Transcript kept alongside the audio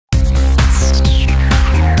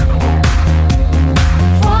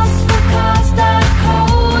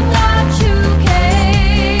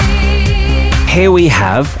Here we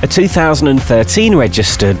have a 2013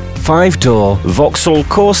 registered 5-door Vauxhall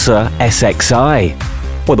Corsa SXi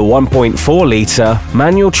with a 1.4-litre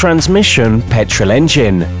manual transmission petrol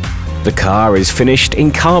engine. The car is finished in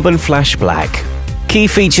carbon flash black. Key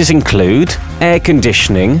features include air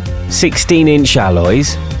conditioning, 16-inch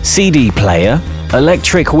alloys, CD player,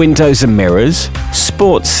 electric windows and mirrors,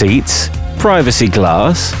 sports seats, privacy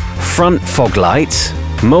glass, front fog lights,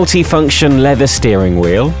 multifunction leather steering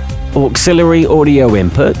wheel, auxiliary audio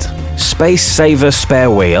input, space saver spare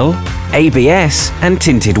wheel, ABS and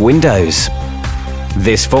tinted windows.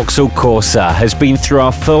 This Vauxhall Corsa has been through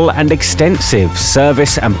our full and extensive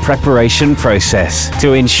service and preparation process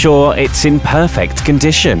to ensure it's in perfect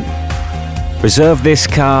condition. Reserve this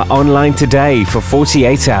car online today for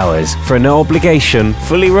 48 hours for a no obligation,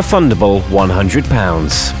 fully refundable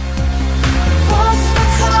 £100.